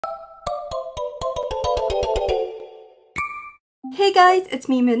Hey guys, it's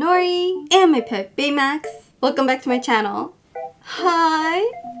me Minori and my pet Baymax. Welcome back to my channel. Hi!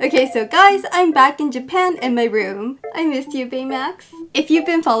 Okay, so guys, I'm back in Japan in my room. I missed you, Baymax. If you've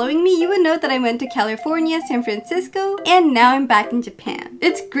been following me, you would know that I went to California, San Francisco, and now I'm back in Japan.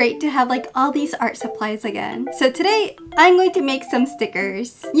 It's great to have like all these art supplies again. So today, I'm going to make some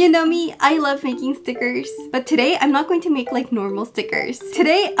stickers. You know me, I love making stickers. But today, I'm not going to make like normal stickers.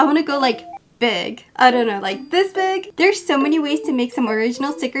 Today, I want to go like big. I don't know, like this big. There's so many ways to make some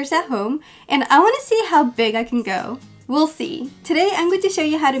original stickers at home, and I want to see how big I can go. We'll see. Today I'm going to show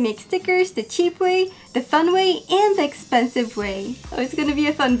you how to make stickers the cheap way, the fun way, and the expensive way. Oh, it's gonna be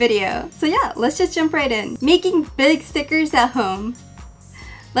a fun video. So yeah, let's just jump right in. Making big stickers at home.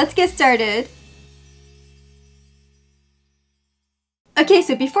 Let's get started. Okay,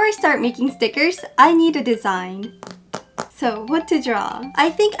 so before I start making stickers, I need a design. So, what to draw? I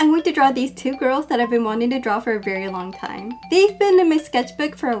think I'm going to draw these two girls that I've been wanting to draw for a very long time. They've been in my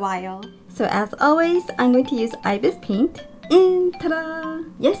sketchbook for a while. So as always, I'm going to use Ibis paint. And ta-da!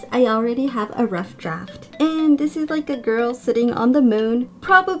 Yes, I already have a rough draft. And this is like a girl sitting on the moon,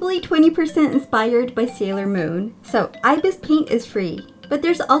 probably 20% inspired by Sailor Moon. So Ibis paint is free. But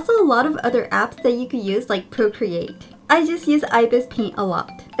there's also a lot of other apps that you could use like Procreate. I just use Ibis paint a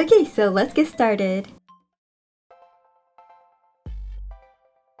lot. Okay, so let's get started.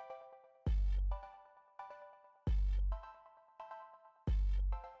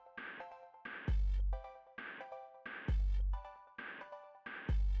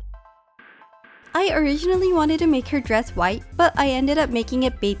 I originally wanted to make her dress white, but I ended up making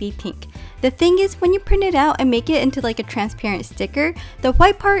it baby pink. The thing is, when you print it out and make it into like a transparent sticker, the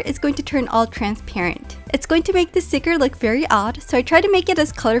white part is going to turn all transparent. It's going to make the sticker look very odd, so I tried to make it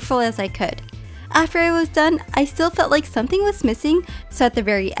as colorful as I could. After I was done, I still felt like something was missing, so at the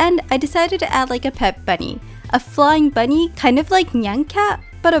very end, I decided to add like a pet bunny. A flying bunny, kind of like Nyan Cat,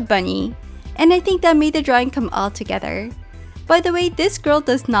 but a bunny. And I think that made the drawing come all together. By the way, this girl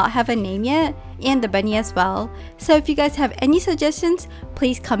does not have a name yet, and the bunny as well, so if you guys have any suggestions,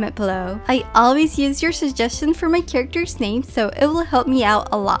 please comment below. I always use your suggestion for my character's name, so it will help me out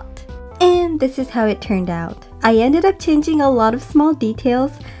a lot. And this is how it turned out. I ended up changing a lot of small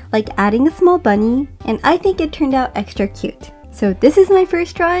details, like adding a small bunny, and I think it turned out extra cute. So this is my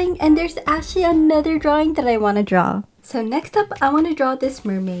first drawing, and there's actually another drawing that I want to draw. So next up, I want to draw this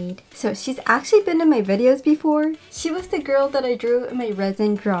mermaid. So she's actually been in my videos before. She was the girl that I drew in my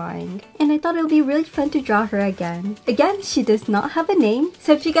resin drawing. And I thought it would be really fun to draw her again. Again, she does not have a name.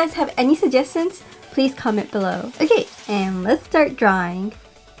 So if you guys have any suggestions, please comment below. Okay, and let's start drawing.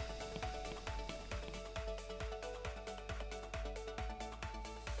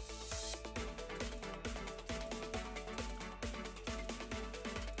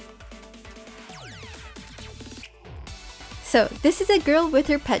 So this is a girl with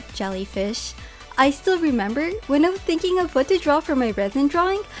her pet jellyfish. I still remember when I was thinking of what to draw for my resin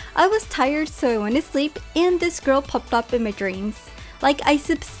drawing, I was tired so I went to sleep and this girl popped up in my dreams. Like I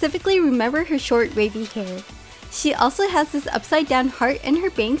specifically remember her short wavy hair. She also has this upside down heart in her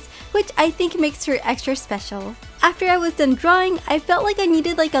bangs, which I think makes her extra special. After I was done drawing, I felt like I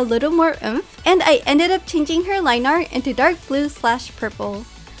needed like a little more oomph, and I ended up changing her line art into dark blue/purple.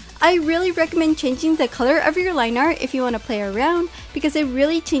 I really recommend changing the color of your line art if you want to play around because it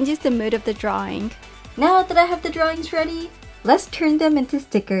really changes the mood of the drawing. Now that I have the drawings ready, let's turn them into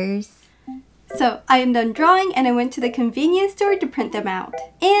stickers. So I am done drawing and I went to the convenience store to print them out.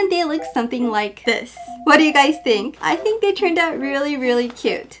 And they look something like this. What do you guys think? I think they turned out really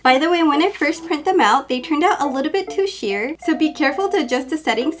cute. By the way, when I first print them out, they turned out a little bit too sheer. So be careful to adjust the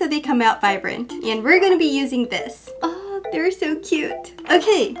settings so they come out vibrant. And we're going to be using this. They're so cute.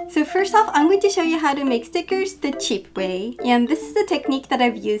 Okay, so first off, I'm going to show you how to make stickers the cheap way. And this is a technique that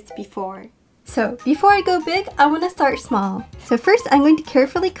I've used before. So before I go big, I want to start small. So first, I'm going to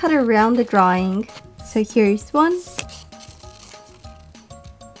carefully cut around the drawing. So here's one.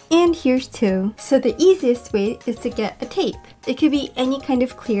 And here's two. So the easiest way is to get a tape. It could be any kind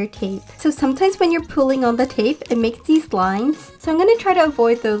of clear tape. So sometimes when you're pulling on the tape, it makes these lines. So I'm going to try to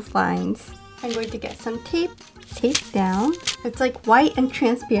avoid those lines. I'm going to get some tape down. It's like white and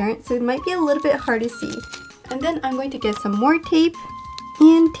transparent, so it might be a little bit hard to see. And then I'm going to get some more tape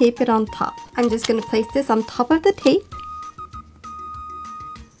and tape it on top. I'm just going to place this on top of the tape.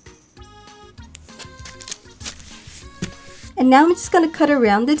 And now I'm just going to cut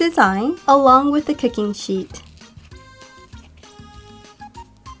around the design along with the cooking sheet.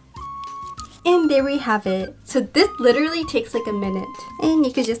 And there we have it. So this literally takes like a minute. And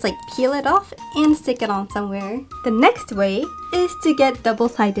you could just like peel it off and stick it on somewhere. The next way is to get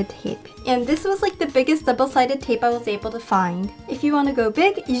double-sided tape. And this was like the biggest double-sided tape I was able to find. If you want to go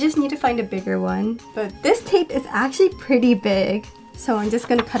big, you just need to find a bigger one. But this tape is actually pretty big. So I'm just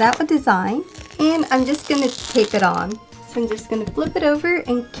going to cut out a design and I'm just going to tape it on. So I'm just going to flip it over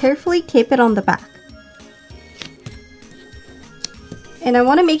and carefully tape it on the back. And I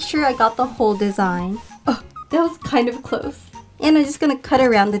want to make sure I got the whole design. Oh, that was kind of close. And I'm just going to cut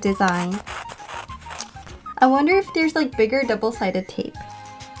around the design. I wonder if there's like bigger double-sided tape.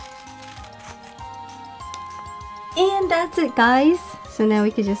 And that's it, guys. So now we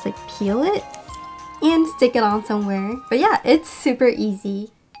could just like peel it and stick it on somewhere. But yeah, it's super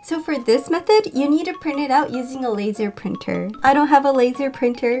easy. So for this method, you need to print it out using a laser printer. I don't have a laser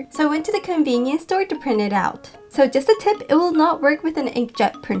printer, so I went to the convenience store to print it out. So just a tip, it will not work with an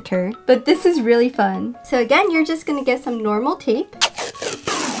inkjet printer, but this is really fun. So again, you're just gonna get some normal tape.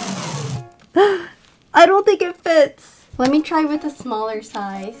 I don't think it fits. Let me try with a smaller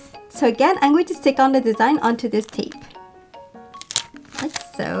size. So again, I'm going to stick on the design onto this tape. Like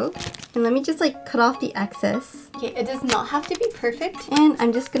so. And let me just like cut off the excess. Okay, it does not have to be perfect. And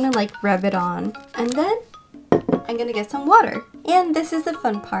I'm just gonna like rub it on. And then I'm gonna get some water. And this is the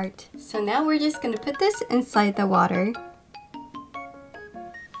fun part. So now we're just gonna put this inside the water.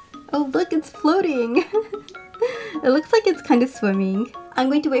 Oh look, it's floating. It looks like it's kind of swimming. I'm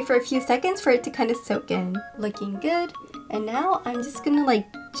going to wait for a few seconds for it to kind of soak in. Looking good. And now I'm just gonna like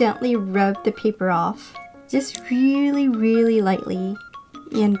gently rub the paper off. Just really, really lightly.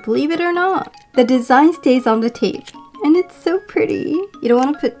 And believe it or not, the design stays on the tape. And it's so pretty. You don't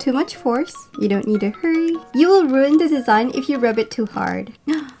want to put too much force. You don't need to hurry. You will ruin the design if you rub it too hard.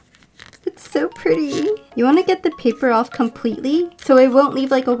 It's so pretty. You want to get the paper off completely so it won't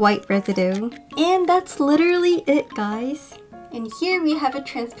leave like a white residue. And that's literally it, guys. And here we have a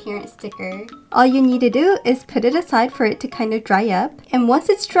transparent sticker. All you need to do is put it aside for it to kind of dry up. And once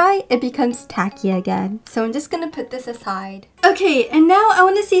it's dry, it becomes tacky again. So I'm just gonna put this aside. Okay, and now I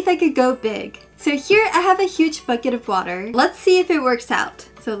want to see if I could go big. So here I have a huge bucket of water. Let's see if it works out.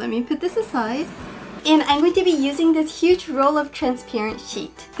 So let me put this aside. And I'm going to be using this huge roll of transparent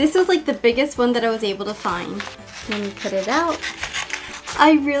sheet. This was like the biggest one that I was able to find. Let me put it out.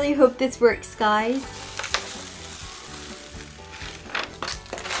 I really hope this works, guys.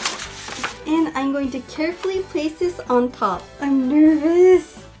 And I'm going to carefully place this on top. I'm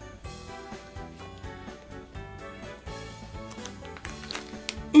nervous.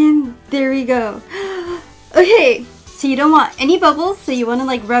 And there we go. Okay, so you don't want any bubbles, so you want to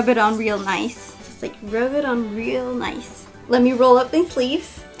like rub it on real nice. Just like rub it on real nice. Let me roll up my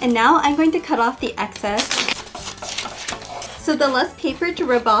sleeves. And now I'm going to cut off the excess. So the less paper to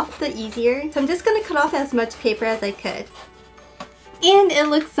rub off, the easier. So I'm just going to cut off as much paper as I could. And it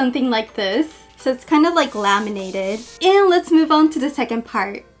looks something like this. So it's kind of like laminated. And let's move on to the second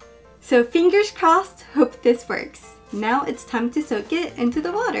part. So fingers crossed, hope this works. Now it's time to soak it into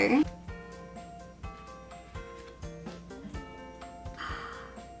the water.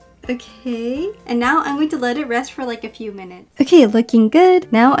 Okay, and now I'm going to let it rest for like a few minutes. Okay, looking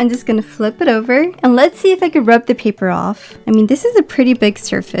good. Now I'm just gonna flip it over and let's see if I could rub the paper off. I mean, this is a pretty big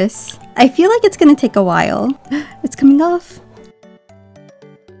surface. I feel like it's gonna take a while. It's coming off.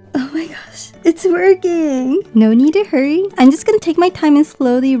 Oh my gosh, it's working! No need to hurry. I'm just gonna take my time and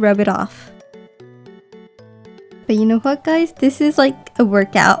slowly rub it off. But you know what, guys? This is like a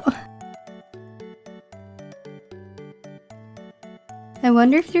workout. I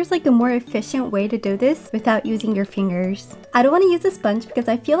wonder if there's like a more efficient way to do this without using your fingers. I don't want to use a sponge because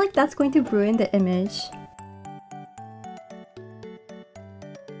I feel like that's going to ruin the image.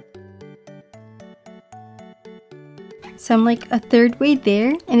 So I'm like a third way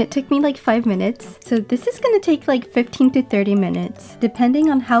there and it took me like 5 minutes. So this is gonna take like 15 to 30 minutes,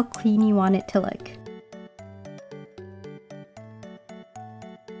 depending on how clean you want it to look.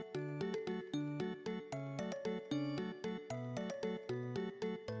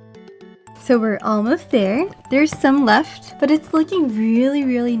 So we're almost there. There's some left, but it's looking really,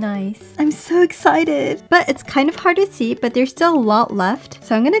 really nice. I'm so excited. But it's kind of hard to see, but there's still a lot left.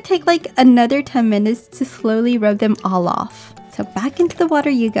 So I'm gonna take like another 10 minutes to slowly rub them all off. So back into the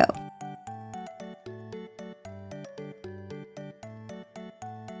water you go.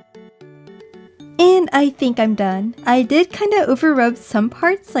 And I think I'm done. I did kind of over rub some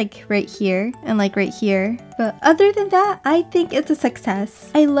parts like right here and like right here. But other than that, I think it's a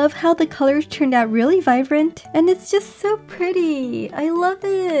success. I love how the colors turned out really vibrant and it's just so pretty. I love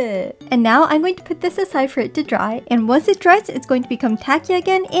it. And now I'm going to put this aside for it to dry. And once it dries, it's going to become tacky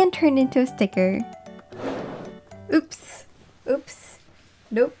again and turn into a sticker. Oops. Oops.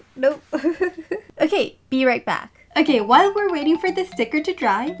 Nope. Nope. Okay, be right back. Okay, while we're waiting for the sticker to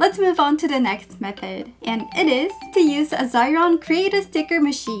dry, let's move on to the next method. And it is to use a Xyron Create a Sticker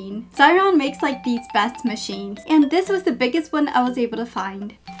machine. Xyron makes like these best machines, and this was the biggest one I was able to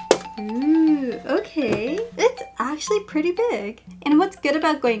find. Ooh, okay. It's actually pretty big. And what's good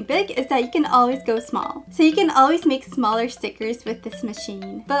about going big is that you can always go small. So you can always make smaller stickers with this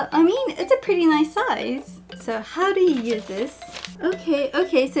machine. But I mean, it's a pretty nice size. So how do you use this?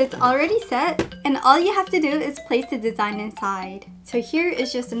 Okay, so it's already set. And all you have to do is place the design inside. So here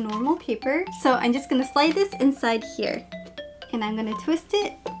is just a normal paper. So I'm just gonna slide this inside here. And I'm gonna twist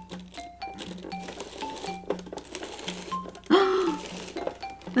it.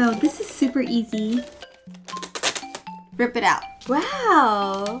 Wow, this is super easy. Rip it out.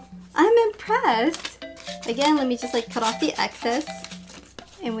 Wow, I'm impressed. Again, let me just like cut off the excess.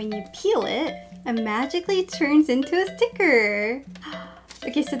 And when you peel it, it magically turns into a sticker.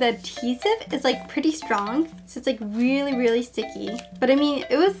 Okay, so the adhesive is like pretty strong. So it's like really sticky. But I mean,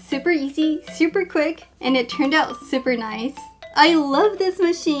 it was super easy, super quick, and it turned out super nice. I love this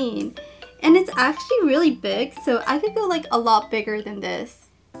machine. And it's actually really big, so I could go like a lot bigger than this.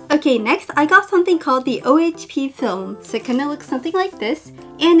 Okay, next I got something called the OHP film. So it kind of looks something like this.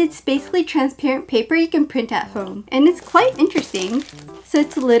 And it's basically transparent paper you can print at home. And it's quite interesting. So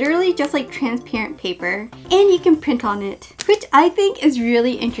it's literally just like transparent paper. And you can print on it, which I think is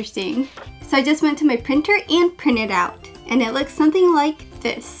really interesting. So I just went to my printer and printed out. And it looks something like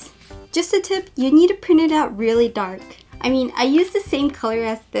this. Just a tip, you need to print it out really dark. I mean, I used the same color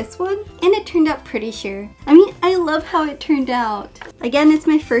as this one, and it turned out pretty sheer. I mean, I love how it turned out. Again, it's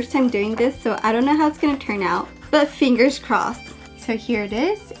my first time doing this, so I don't know how it's gonna turn out, but fingers crossed. So here it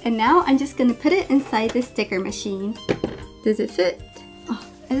is, and now I'm just gonna put it inside the sticker machine. Does it fit? Oh,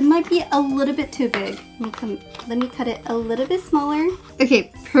 it might be a little bit too big. Let me cut it a little bit smaller.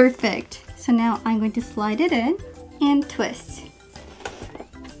 Okay, perfect. So now I'm going to slide it in and twist.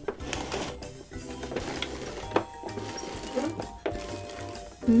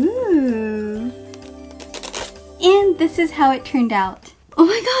 Ooh. And this is how it turned out. Oh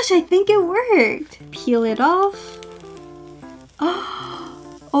my gosh, I think it worked. Peel it off.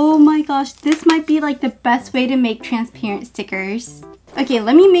 Oh my gosh, this might be like the best way to make transparent stickers. Okay,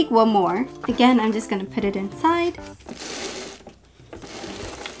 let me make one more. Again, I'm just gonna put it inside.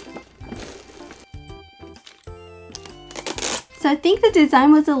 So I think the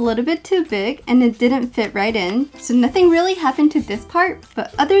design was a little bit too big and it didn't fit right in. So nothing really happened to this part,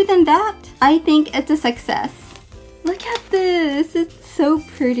 but other than that, I think it's a success. Look at this, it's so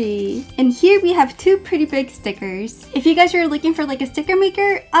pretty. And here we have two pretty big stickers. If you guys are looking for like a sticker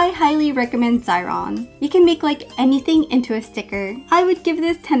maker, I highly recommend Xyron. You can make like anything into a sticker. I would give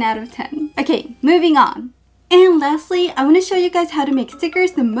this 10 out of 10. Okay, moving on. And lastly, I want to show you guys how to make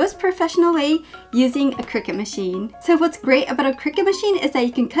stickers the most professional way using a Cricut machine. So what's great about a Cricut machine is that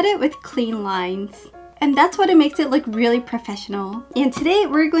you can cut it with clean lines. And that's what it makes it look really professional. And today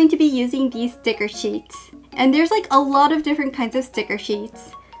we're going to be using these sticker sheets. And there's like a lot of different kinds of sticker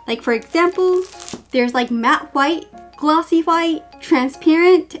sheets. Like for example, there's like matte white, glossy white,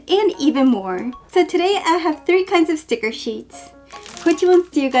 transparent, and even more. So today I have 3 kinds of sticker sheets. Which ones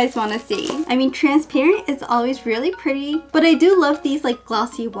do you guys want to see? I mean, transparent is always really pretty, but I do love these like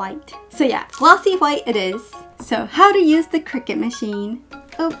glossy white. So yeah, glossy white it is. So how to use the Cricut machine.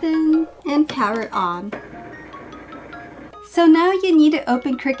 Open and power on. So now you need to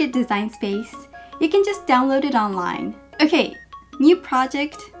open Cricut Design Space. You can just download it online. Okay, new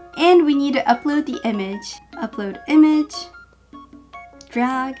project, and we need to upload the image. Upload image,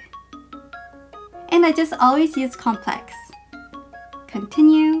 drag, and I just always use complex.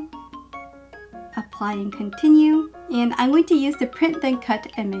 Continue, apply and continue, and I'm going to use the print then cut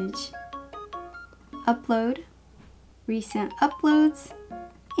image. Upload, recent uploads,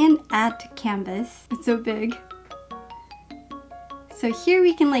 and add to canvas. It's so big. So here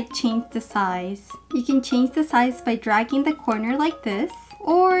we can like change the size. You can change the size by dragging the corner like this,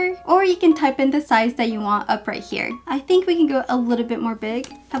 or you can type in the size that you want up right here. I think we can go a little bit more big.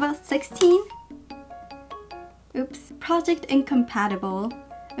 How about 16? Oops, project incompatible.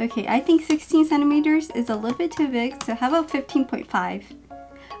 Okay, I think 16 centimeters is a little bit too big, so how about 15.5?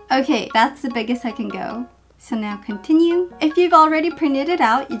 Okay, that's the biggest I can go. So now continue. If you've already printed it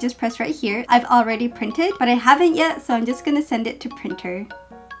out, you just press right here. I've already printed, but I haven't yet, so I'm just gonna send it to printer.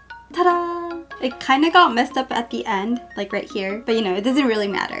 Ta-da! It kind of got messed up at the end, like right here, but you know, it doesn't really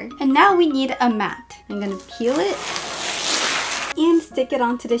matter. And now we need a mat. I'm gonna peel it and stick it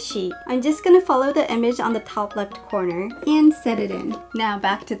onto the sheet. I'm just gonna follow the image on the top left corner and set it in. Now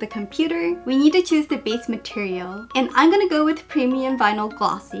back to the computer. We need to choose the base material, and I'm gonna go with premium vinyl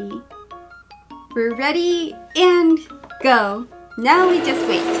glossy. We're ready and go. Now we just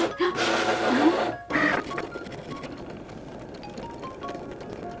wait.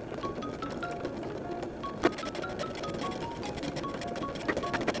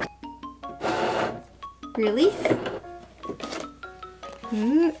 Release.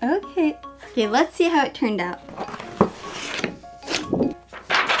 Ooh, okay. Okay, let's see how it turned out.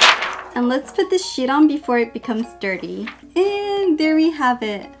 And let's put the sheet on before it becomes dirty. And there we have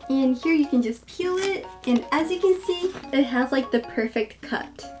it. And here you can just peel it. And as you can see, it has like the perfect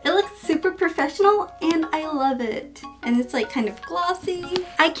cut. It looks super professional and I love it. And it's like kind of glossy.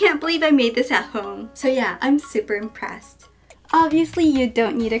 I can't believe I made this at home. So yeah, I'm super impressed. Obviously, you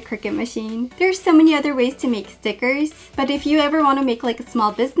don't need a Cricut machine. There's so many other ways to make stickers, but if you ever want to make like a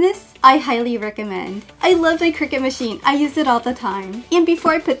small business, I highly recommend. I love my Cricut machine. I use it all the time. And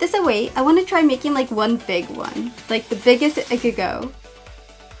before I put this away, I want to try making like one big one, like the biggest it could go.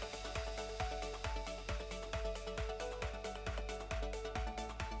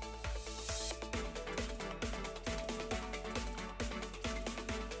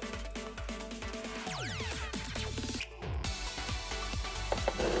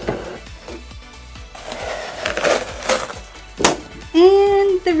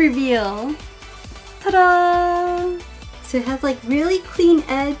 And the reveal. Ta-da! So it has like really clean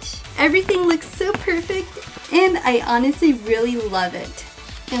edge. Everything looks so perfect and I honestly really love it.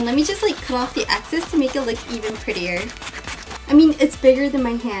 And let me just like cut off the excess to make it look even prettier. I mean, it's bigger than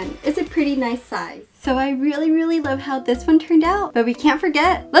my hand. It's a pretty nice size. So I really love how this one turned out. But we can't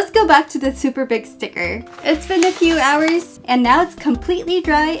forget, let's go back to the super big sticker. It's been a few hours and now it's completely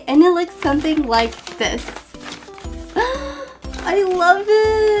dry and it looks something like this. I love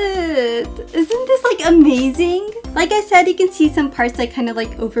it! Isn't this like amazing? Like I said, you can see some parts that kind of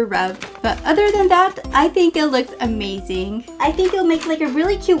like over rubbed, but other than that, I think it looks amazing. I think it'll make like a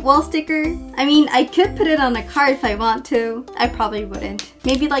really cute wall sticker. I mean, I could put it on a card if I want to. I probably wouldn't.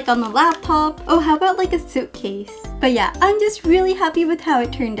 Maybe like on the laptop. Oh, how about like a suitcase? But yeah, I'm just really happy with how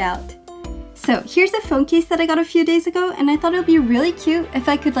it turned out. So here's a phone case that I got a few days ago and I thought it would be really cute if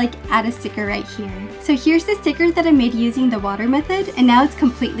I could like add a sticker right here. So here's the sticker that I made using the water method and now it's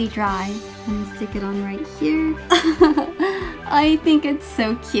completely dry. I'm gonna stick it on right here. I think it's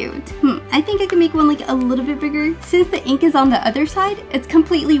so cute. I think I can make one like a little bit bigger. Since the ink is on the other side, it's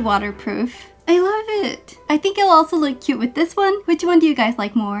completely waterproof. I love it. I think it'll also look cute with this one. Which one do you guys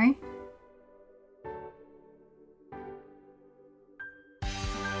like more?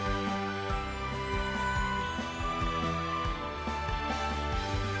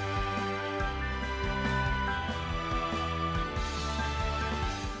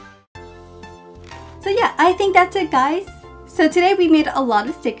 So yeah, I think that's it guys. So today we made a lot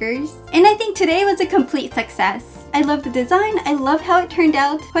of stickers and I think today was a complete success. I love the design, I love how it turned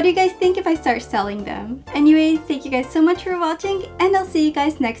out. What do you guys think if I start selling them? Anyway, thank you guys so much for watching and I'll see you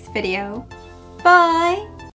guys next video. Bye!